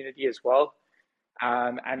the community as well,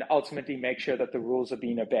 and ultimately make sure that the rules are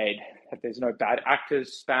being obeyed, that there's no bad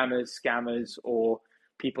actors, spammers, scammers, or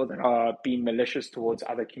people that are being malicious towards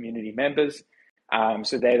other community members.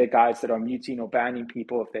 So they're the guys that are muting or banning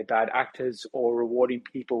people if they're bad actors, or rewarding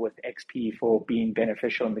people with XP for being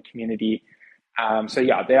beneficial in the community.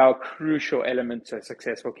 They are a crucial element to a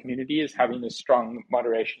successful community, is having a strong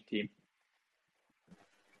moderation team.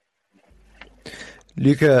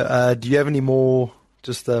 Luca, do you have any more,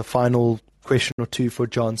 just a final question or two for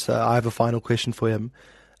John? So I have a final question for him.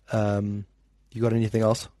 You got anything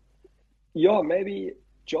else? Yeah, maybe,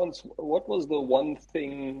 John, what was the one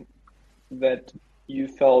thing that you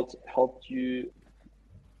felt helped you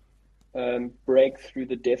break through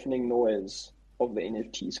the deafening noise of the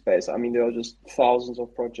NFT space? I mean, there are just thousands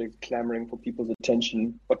of projects clamoring for people's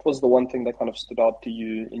attention. What was the one thing that kind of stood out to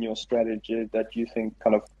you in your strategy that you think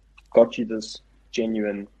kind of got you this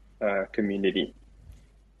genuine community?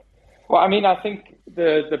 Well, I think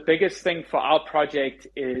the biggest thing for our project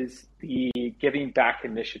is the giving back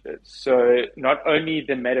initiatives. So not only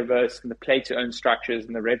the metaverse and the play to earn structures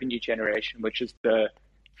and the revenue generation, which is the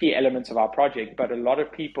key elements of our project, but a lot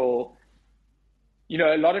of people in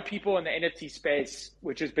the NFT space,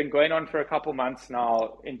 which has been going on for a couple months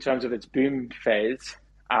now in terms of its boom phase,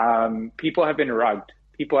 people have been rugged.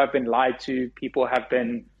 People have been lied to. People have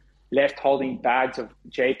been left holding bags of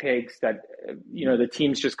JPEGs that, the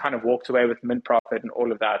teams just kind of walked away with mint profit and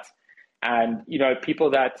all of that. And,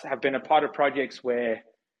 people that have been a part of projects where,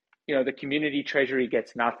 the community treasury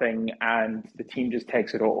gets nothing and the team just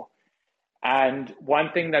takes it all. And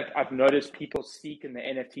one thing that I've noticed people seek in the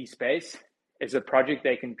NFT space is a project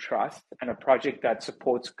they can trust and a project that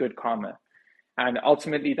supports good karma. And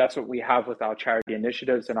ultimately, that's what we have with our charity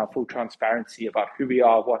initiatives and our full transparency about who we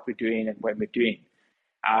are, what we're doing, and when we're doing.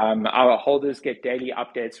 Our holders get daily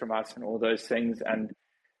updates from us and all those things. And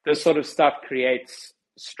this sort of stuff creates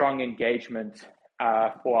strong engagement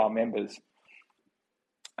for our members.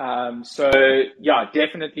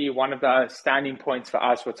 Definitely one of the standing points for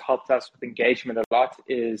us, what's helped us with engagement a lot,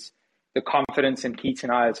 is the confidence in Pete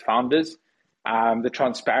and I as founders, the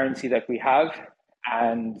transparency that we have,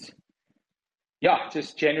 and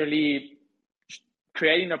just generally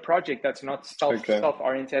creating a project that's not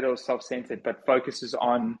self-oriented or self-centered, but focuses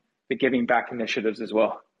on the giving back initiatives as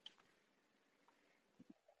well.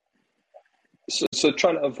 So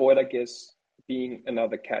trying to avoid, I guess, being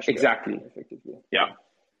another cash grab. Exactly. Effectively. Yeah.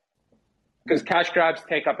 Because cash grabs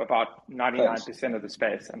take up about 99% of the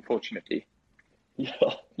space, unfortunately. Yeah.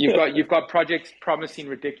 You've got projects promising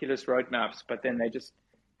ridiculous roadmaps, but then they just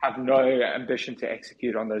have no ambition to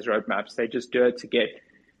execute on those roadmaps. They just do it to get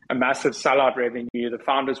a massive sellout revenue. The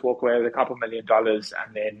founders walk away with a couple $1 million,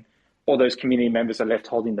 and then all those community members are left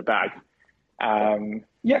holding the bag.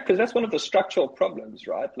 Because that's one of the structural problems,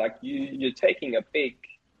 right? Like you're taking a big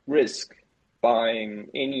risk buying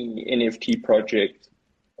any NFT project.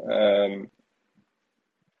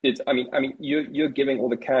 You're giving all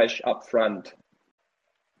the cash up front,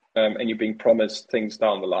 and you're being promised things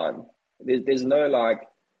down the line. There's no like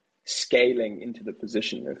scaling into the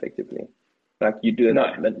position effectively, like you do it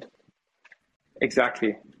at mint.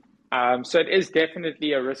 Exactly. So it is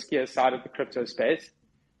definitely a riskier side of the crypto space,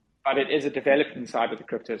 but it is a developing side of the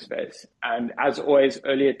crypto space. And as always,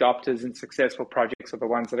 early adopters and successful projects are the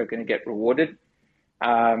ones that are going to get rewarded.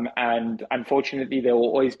 And unfortunately, there will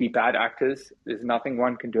always be bad actors. There's nothing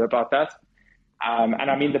one can do about that.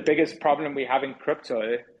 The biggest problem we have in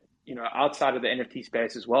crypto, outside of the NFT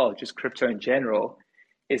space as well, just crypto in general,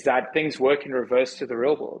 is that things work in reverse to the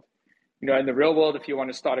real world. In the real world, if you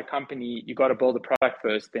want to start a company, you got to build a product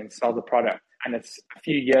first, then sell the product. And it's a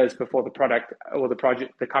few years before the product or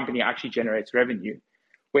the company actually generates revenue.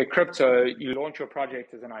 Where crypto, you launch your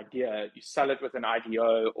project as an idea, you sell it with an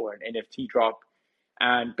IDO or an NFT drop.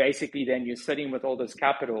 And basically then you're sitting with all this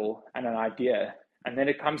capital and an idea. And then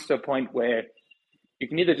it comes to a point where you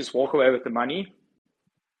can either just walk away with the money,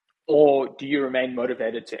 or do you remain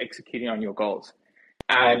motivated to executing on your goals?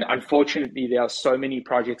 And unfortunately, there are so many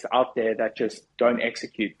projects out there that just don't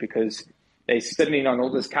execute because they're sitting on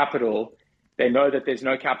all this capital. They know that there's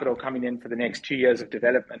no capital coming in for the next 2 years of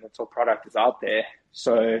development until product is out there.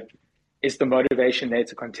 So is the motivation there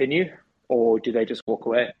to continue, or do they just walk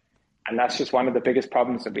away? And that's just one of the biggest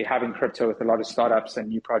problems that we have in crypto with a lot of startups and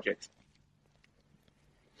new projects.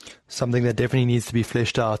 Something that definitely needs to be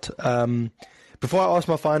fleshed out. Before I ask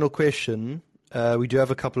my final question, we do have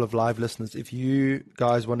a couple of live listeners. If you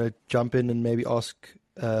guys want to jump in and maybe ask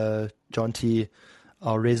John T,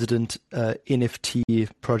 our resident NFT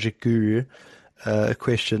project guru, a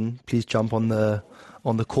question, please jump on the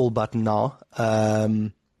call button now.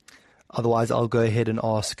 Otherwise, I'll go ahead and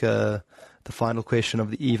ask the final question of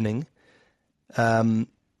the evening. Johns,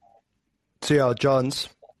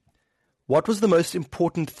 what was the most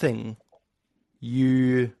important thing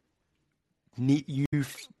you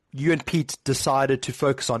and Pete decided to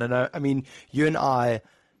focus on? And you and I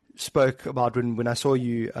spoke about when I saw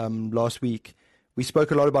you last week. We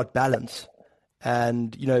spoke a lot about balance,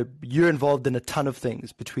 and you're involved in a ton of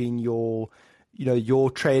things between your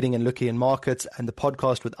trading and looking in markets and the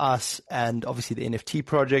podcast with us, and obviously the NFT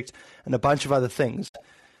project and a bunch of other things.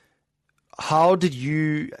 How did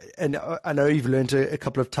you, and I know you've learned a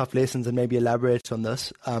couple of tough lessons, and maybe elaborate on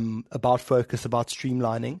this, about focus, about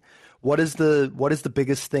streamlining. What is the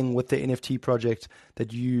biggest thing with the NFT project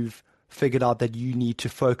that you've figured out that you need to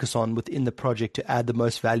focus on within the project to add the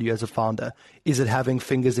most value as a founder? Is it having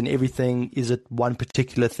fingers in everything? Is it one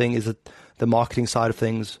particular thing? Is it the marketing side of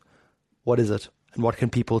things? What is it? And what can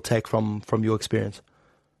people take from your experience?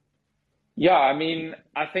 Yeah,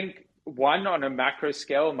 I think one, on a macro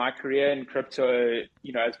scale, my career in crypto,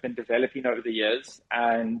 has been developing over the years.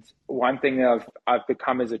 And one thing that I've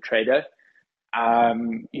become as a trader,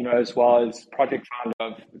 as well as project founder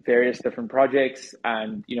of various different projects,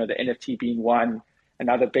 and, the NFT being one.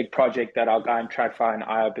 Another big project that our guy in TradFi and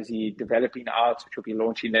I are busy developing out, which will be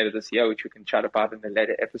launching later this year, which we can chat about in a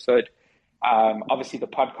later episode, Obviously the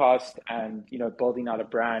podcast and, building out a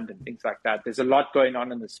brand and things like that. There's a lot going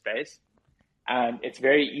on in the space, and it's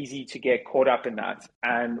very easy to get caught up in that.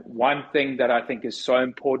 And one thing that I think is so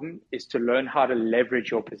important is to learn how to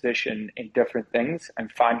leverage your position in different things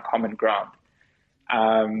and find common ground.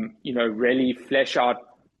 Really flesh out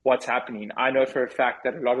what's happening. I know for a fact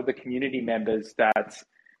that a lot of the community members that,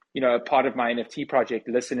 are part of my NFT project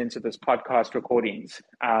listen into this podcast recordings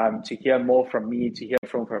to hear more from me, to hear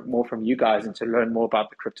more from you guys, and to learn more about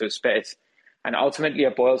the crypto space. And ultimately,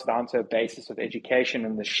 it boils down to a basis of education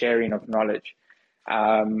and the sharing of knowledge. We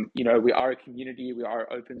are a community, we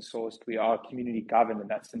are open sourced, we are community governed, and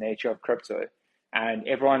that's the nature of crypto. And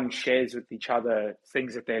everyone shares with each other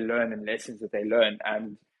things that they learn and lessons that they learn.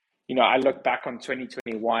 And, I look back on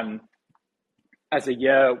 2021 as a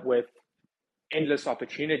year with endless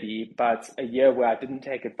opportunity, but a year where I didn't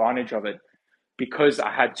take advantage of it because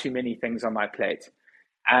I had too many things on my plate.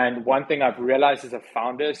 And one thing I've realized as a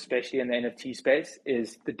founder, especially in the NFT space,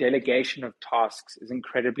 is the delegation of tasks is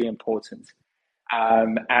incredibly important.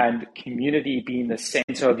 And community being the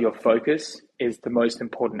center of your focus is the most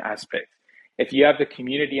important aspect. If you have the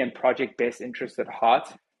community and project best interest at heart,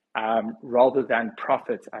 rather than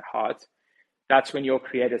profit at heart, that's when you'll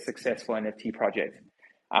create a successful NFT project.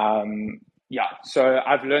 So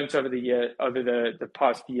I've learned over the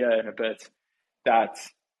past year and a bit that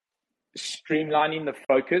streamlining the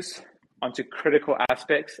focus onto critical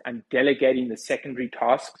aspects and delegating the secondary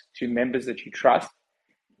tasks to members that you trust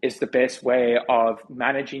is the best way of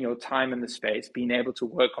managing your time in the space, being able to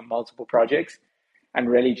work on multiple projects, and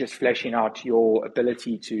really just fleshing out your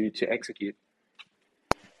ability to execute.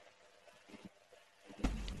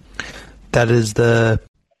 That is the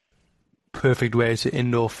perfect way to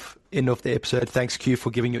end off the episode. Thanks, Q, for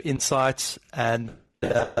giving your insights, and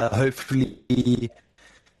hopefully,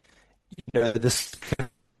 this can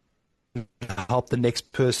help the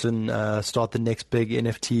next person start the next big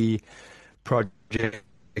NFT project.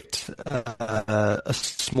 A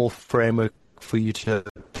small framework for you to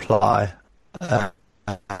apply.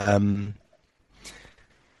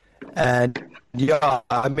 And yeah,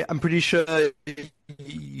 I'm pretty sure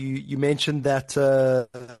you mentioned that the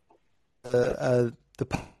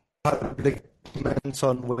public comments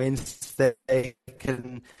on Wednesday,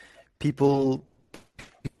 can people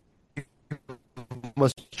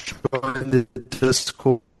must join the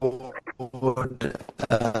Discord.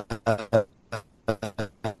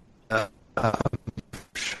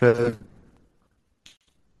 Sure.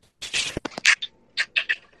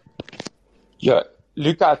 Yeah,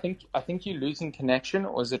 Luca, I think you're losing connection,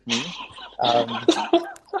 or is it me?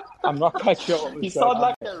 I'm not quite sure what was You going sound on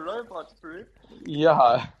like there. a robot, bro.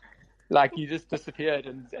 Yeah, like you just disappeared,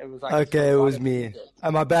 and it was like Okay, it was me.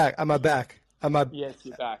 Am I back? Yes,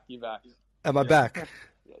 you're back. You're back. Am I back?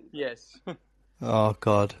 Yes. Oh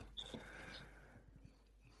God.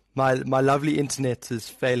 My lovely internet is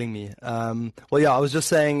failing me. Well, yeah, I was just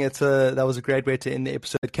saying that was a great way to end the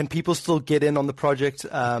episode. Can people still get in on the project?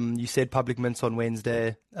 You said public mints on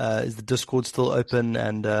Wednesday. Is the Discord still open?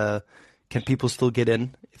 And can people still get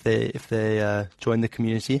in if they join the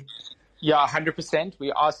community? Yeah, 100%.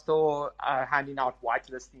 We are still handing out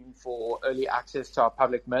whitelisting for early access to our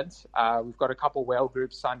public mint. We've got a couple whale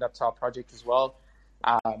groups signed up to our project as well,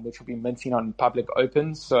 which will be minting on public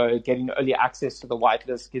open. So getting early access to the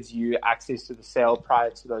whitelist gives you access to the sale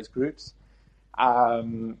prior to those groups.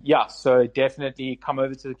 So definitely come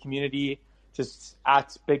over to the community, just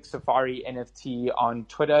at Big Safari NFT on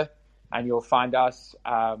Twitter, and you'll find us,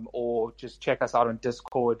 or just check us out on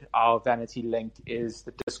Discord. Our vanity link is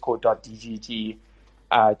the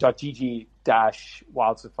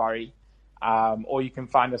discord.gg-wild safari. Or you can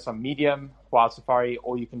find us on Medium, Wild Safari,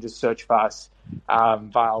 or you can just search for us via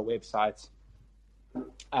our website,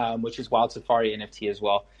 which is Wild Safari NFT as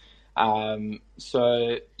well.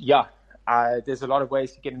 There's a lot of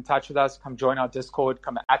ways to get in touch with us. Come join our Discord.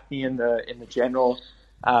 Come at me in the general.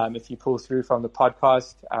 If you pull through from the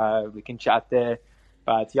podcast, we can chat there.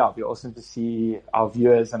 But yeah, it'll be awesome to see our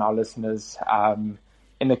viewers and our listeners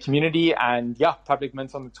in the community. And yeah, public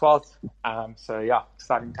mint on the 12th.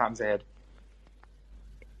 Exciting times ahead.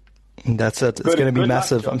 That's it. It's going to be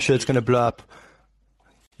massive. Luck, I'm sure it's going to blow up.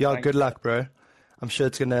 Yeah, Thanks. good luck, bro. I'm sure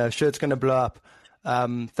it's gonna blow up.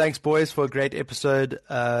 Thanks, boys, for a great episode.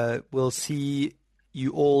 We'll see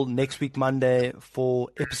you all next week, Monday, for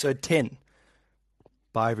episode 10.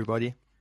 Bye, everybody.